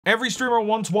Every streamer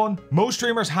wants one, most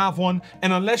streamers have one,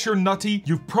 and unless you're nutty,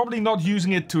 you're probably not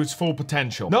using it to its full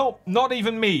potential. No, not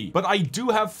even me, but I do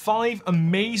have 5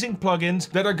 amazing plugins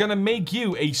that are gonna make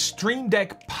you a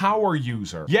Streamdeck power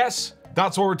user. Yes,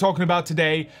 that's what we're talking about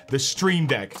today, the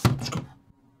Streamdeck,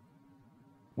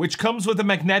 which comes with a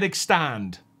magnetic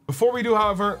stand. Before we do,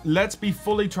 however, let's be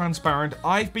fully transparent.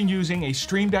 I've been using a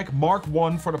Streamdeck Mark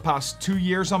I for the past 2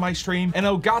 years on my stream, and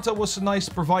Elgato was so nice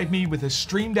to provide me with a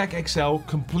Streamdeck XL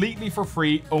completely for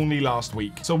free only last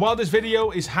week. So while this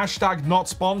video is hashtag not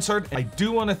sponsored, I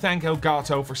do want to thank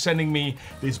Elgato for sending me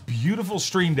this beautiful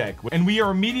Streamdeck. And we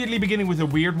are immediately beginning with a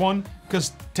weird one,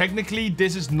 because technically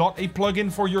this is not a plugin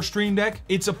for your Streamdeck,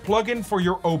 it's a plugin for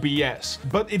your OBS.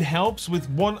 But it helps with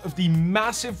one of the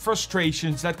massive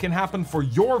frustrations that can happen for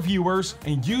your viewers,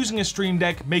 and using a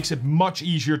Streamdeck makes it much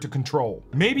easier to control.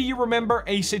 Maybe you remember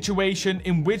a situation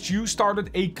in which you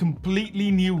started a completely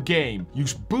new game. You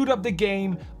boot up the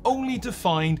game only to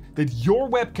find that your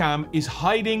webcam is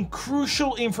hiding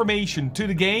crucial information to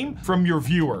the game from your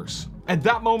viewers. At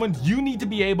that moment, you need to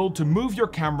be able to move your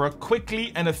camera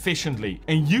quickly and efficiently.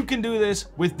 And you can do this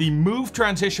with the Move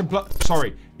Transition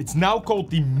it's now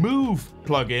called the Move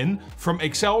plugin from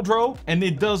Xldro, and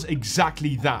it does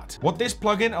exactly that. What this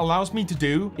plugin allows me to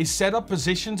do is set up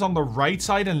positions on the right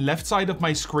side and left side of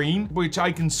my screen, which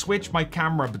I can switch my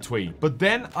camera between. But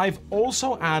then I've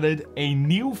also added a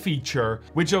new feature,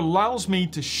 which allows me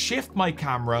to shift my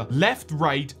camera left,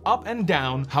 right, up and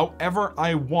down however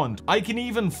I want. I can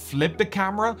even flip the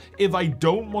camera if I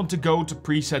don't want to go to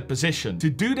preset position. To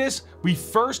do this, we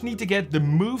first need to get the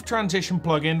Move Transition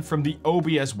plugin from the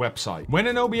OBS website. When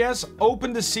in OBS,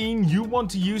 open the scene you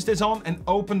want to use this on and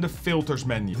open the filters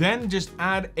menu. Then just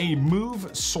add a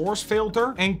Move source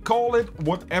filter and call it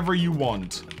whatever you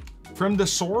want. From the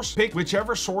source, pick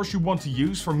whichever source you want to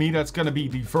use. For me, that's going to be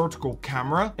the vertical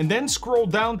camera. And then scroll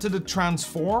down to the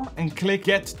transform and click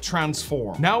Get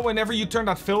Transform. Now, whenever you turn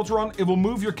that filter on, it will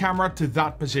move your camera to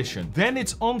that position. Then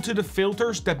it's onto the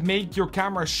filters that make your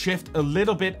camera shift a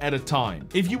little bit at a time.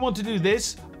 If you want to do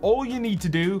this, all you need to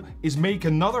do is make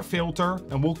another filter,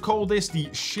 and we'll call this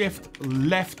the Shift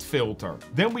Left filter.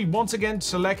 Then we once again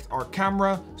select our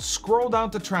camera, scroll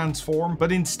down to Transform,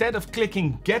 but instead of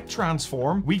clicking Get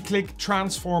Transform, we click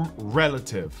Transform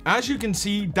Relative. As you can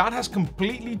see, that has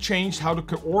completely changed how the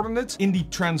coordinates in the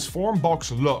transform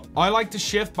box look. I like to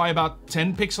shift by about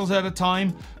 10 pixels at a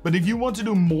time, but if you want to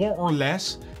do more or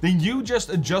less, then you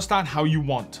just adjust that how you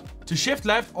want. To shift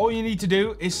left, all you need to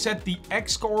do is set the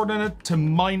X coordinate to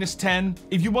 -10.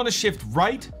 If you want to shift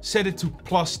right, set it to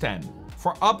 +10.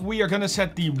 For up, we are going to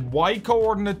set the Y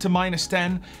coordinate to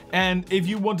 -10. And if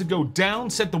you want to go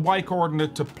down, set the Y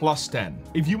coordinate to +10.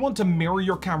 If you want to mirror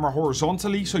your camera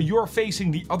horizontally so you're facing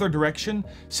the other direction,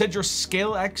 set your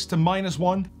scale X to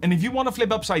 -1. And if you want to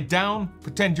flip upside down,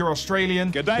 pretend you're Australian,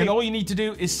 then all you need to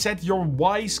do is set your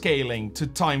Y scaling to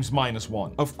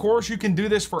 ×-1. Of course, you can do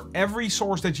this for every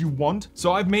source that you want.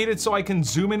 So I've made it so I can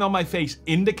zoom in on my face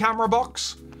in the camera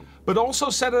box, but also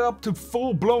set it up to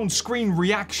full-blown screen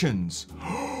reactions.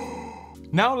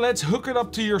 Now let's hook it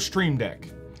up to your Streamdeck.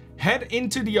 Head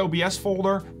into the OBS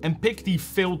folder and pick the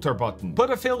filter button.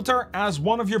 Put a filter as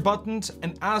one of your buttons,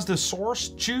 and as the source,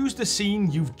 choose the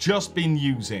scene you've just been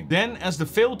using. Then as the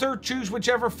filter, choose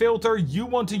whichever filter you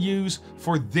want to use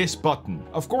for this button.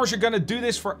 Of course, you're gonna do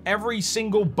this for every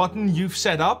single button you've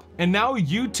set up, and now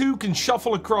you too can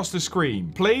shuffle across the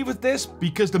screen. Play with this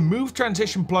because the Move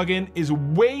Transition plugin is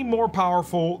way more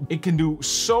powerful. It can do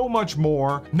so much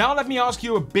more. Now let me ask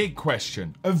you a big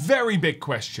question, a very big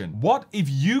question. What if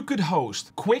you could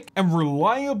host quick and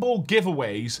reliable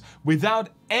giveaways without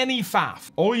any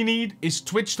faff? All you need is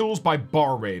Twitch Tools by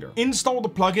BarRaider. Install the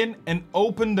plugin and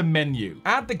open the menu.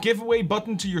 Add the giveaway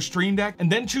button to your Streamdeck and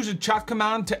then choose a chat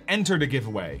command to enter the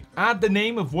giveaway. Add the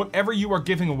name of whatever you are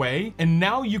giving away, and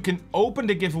now you can open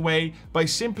the giveaway by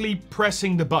simply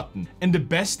pressing the button. And the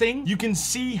best thing, you can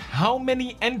see how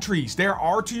many entries there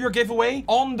are to your giveaway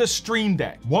on the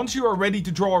Streamdeck. Once you are ready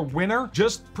to draw a winner,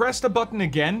 just press the button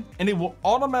again and it will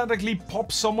automatically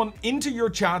pop someone into your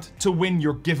chat to win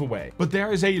your giveaway. But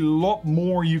there is a lot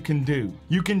more you can do.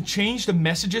 You can change the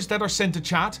messages that are sent to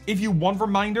chat, if you want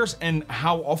reminders and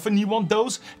how often you want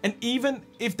those, and even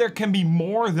if there can be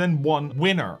more than one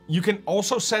winner. You can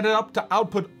also set it up to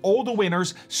output all the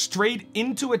winners straight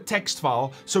into a text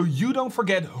file so you don't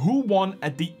forget who won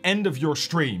at the end of your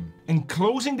stream. And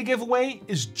closing the giveaway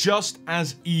is just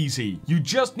as easy. You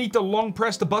just need to long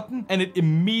press the button and it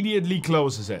immediately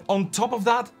closes it. On top of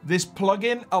that, this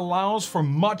plugin allows for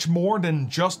much more than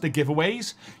just the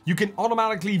giveaways. You can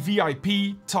automatically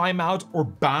VIP, timeout, or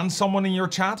ban someone in your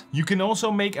chat. You can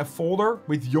also make a folder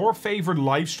with your favorite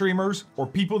live streamers or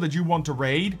people that you want to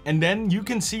raid, and then you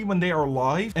can see when they are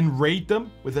live and raid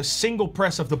them with a single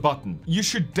press of the button. You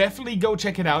should definitely go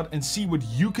check it out and see what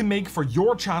you can make for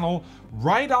your channel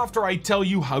right after I tell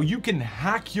you how you can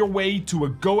hack your way to a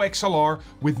GoXLR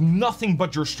with nothing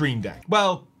but your Stream Deck.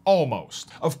 Well, almost.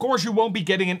 Of course, you won't be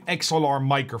getting an XLR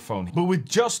microphone, but with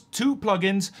just 2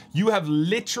 plugins, you have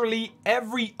literally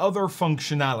every other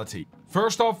functionality.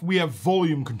 First off, we have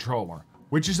Volume Controller,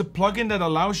 which is a plugin that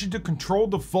allows you to control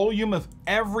the volume of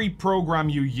every program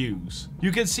you use.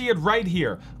 You can see it right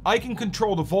here. I can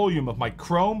control the volume of my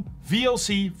Chrome,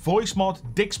 VLC, VoiceMod,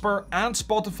 Dixper, and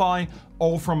Spotify,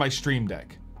 all from my Stream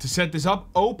Deck. To set this up,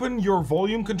 open your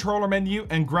volume controller menu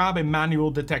and grab a manual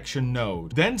detection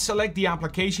node. Then select the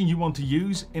application you want to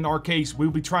use. In our case, we'll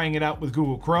be trying it out with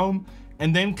Google Chrome,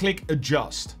 and then click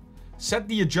Adjust. Set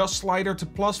the adjust slider to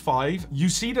 +5. You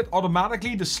see that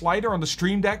automatically the slider on the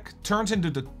Stream Deck turns into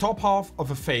the top half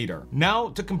of a fader. Now,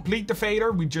 to complete the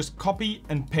fader, we just copy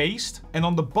and paste. And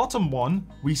on the bottom one,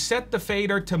 we set the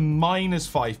fader to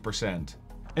 -5%.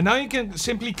 And now you can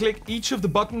simply click each of the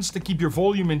buttons to keep your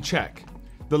volume in check.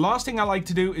 The last thing I like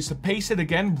to do is to paste it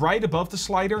again right above the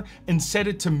slider and set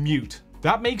it to mute.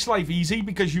 That makes life easy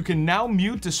because you can now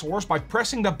mute the source by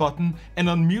pressing that button and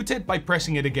unmute it by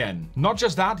pressing it again. Not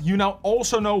just that, you now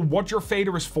also know what your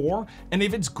fader is for, and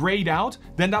if it's grayed out,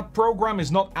 then that program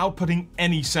is not outputting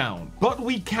any sound. But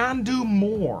we can do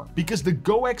more because the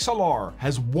GoXLR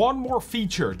has one more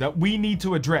feature that we need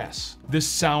to address: the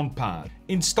sound pad.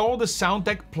 Install the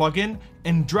Sounddeck plugin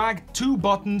and drag 2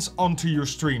 buttons onto your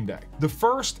Stream Deck. The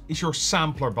first is your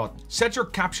sampler button. Set your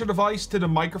capture device to the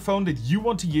microphone that you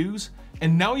want to use,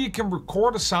 and now you can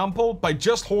record a sample by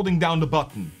just holding down the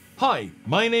button. Hi,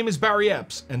 my name is Barry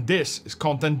Epps, and this is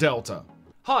Content Delta.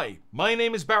 Hi, my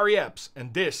name is Barry Epps,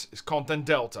 and this is Content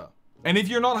Delta. And if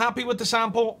you're not happy with the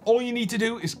sample, all you need to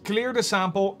do is clear the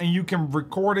sample and you can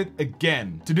record it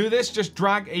again. To do this, just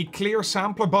drag a clear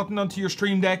sampler button onto your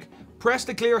Stream Deck, press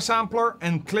the clear sampler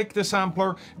and click the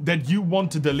sampler that you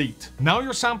want to delete. Now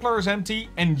your sampler is empty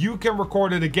and you can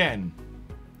record it again.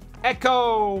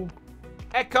 Echo,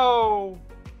 echo,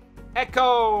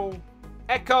 echo,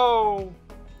 echo.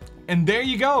 And there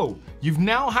you go. You've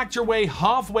now hacked your way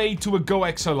halfway to a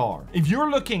GoXLR. If you're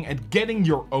looking at getting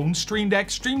your own Stream Deck,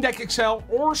 Stream Deck XL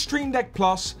or Stream Deck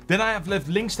Plus, then I have left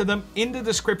links to them in the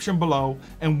description below.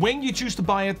 And when you choose to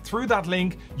buy it through that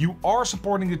link, you are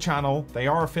supporting the channel. They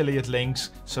are affiliate links,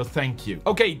 so thank you.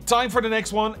 Okay, time for the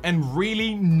next one. And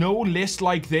really, no list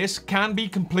like this can be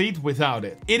complete without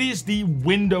it. It is the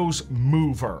Windows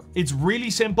Mover. It's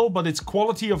really simple, but it's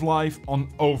quality of life on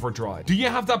overdrive. Do you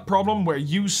have that problem where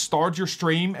you start your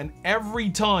stream and every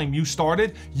time you start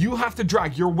it, you have to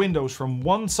drag your windows from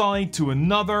one side to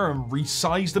another and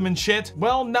resize them and shit?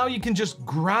 Well, now you can just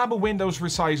grab a Windows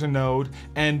resizer node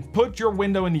and put your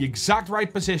window in the exact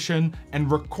right position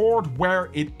and record where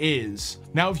it is.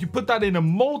 Now, if you put that in a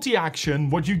multi-action,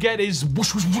 what you get is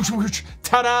whoosh, whoosh, whoosh, whoosh,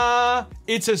 ta-da!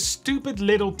 It's a stupid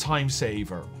little time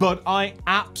saver, but I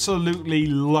absolutely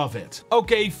love it.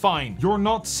 Okay, fine. You're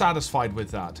not satisfied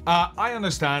with that. I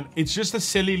understand. It's just a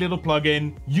silly little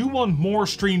plugin. You want more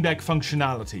Stream Deck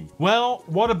functionality. Well,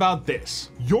 what about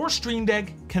this? Your Stream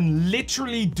Deck can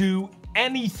literally do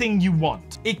anything you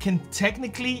want. It can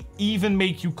technically even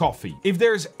make you coffee. If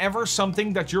there's ever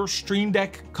something that your Stream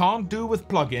Deck can't do with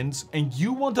plugins and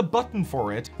you want a button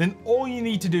for it, then all you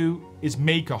need to do is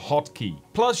make a hotkey.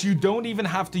 Plus, you don't even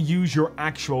have to use your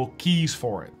actual keys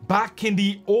for it. Back in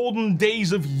the olden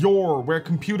days of yore, where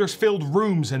computers filled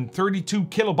rooms and 32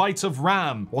 kilobytes of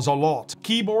RAM was a lot,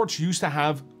 keyboards used to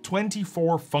have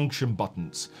 24 function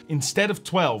buttons instead of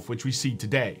 12, which we see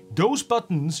today. Those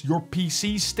buttons your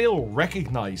PC still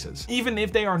recognizes, even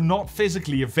if they are not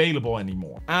physically available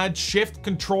anymore. Add Shift,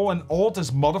 Control, and Alt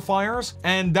as modifiers,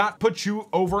 and that puts you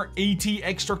over 80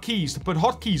 extra keys to put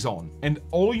hotkeys on. And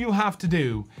all you have to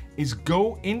do is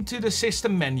go into the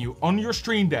system menu on your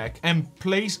Stream Deck and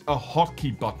place a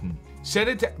hotkey button. Set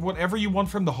it to whatever you want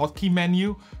from the hotkey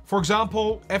menu. For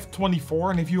example,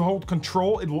 F24, and if you hold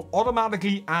Control, it will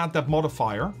automatically add that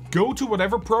modifier. Go to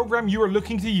whatever program you are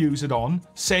looking to use it on,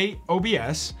 say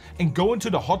OBS, and go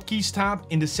into the hotkeys tab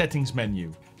in the settings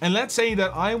menu. And let's say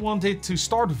that I want it to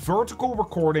start vertical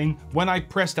recording when I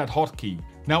press that hotkey.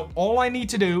 Now, all I need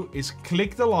to do is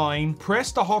click the line,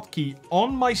 press the hotkey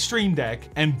on my Stream Deck,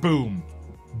 and boom,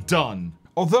 done.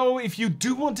 Although, if you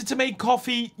do want it to make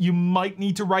coffee, you might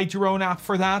need to write your own app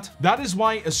for that. That is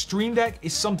why a Stream Deck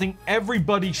is something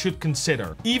everybody should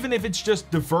consider. Even if it's just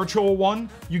the virtual one,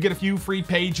 you get a few free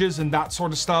pages and that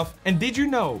sort of stuff. And did you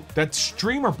know that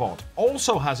Streamer.Bot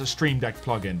also has a Stream Deck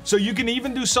plugin? So you can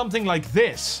even do something like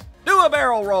this. Do a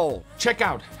barrel roll. Check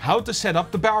out how to set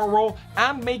up the barrel roll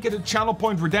and make it a channel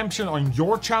point redemption on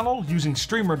your channel using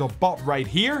Streamer.Bot right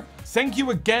here. Thank you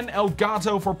again,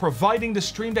 Elgato, for providing the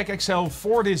Stream Deck XL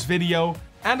for this video.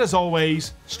 And as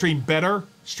always, stream better,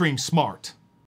 stream smart.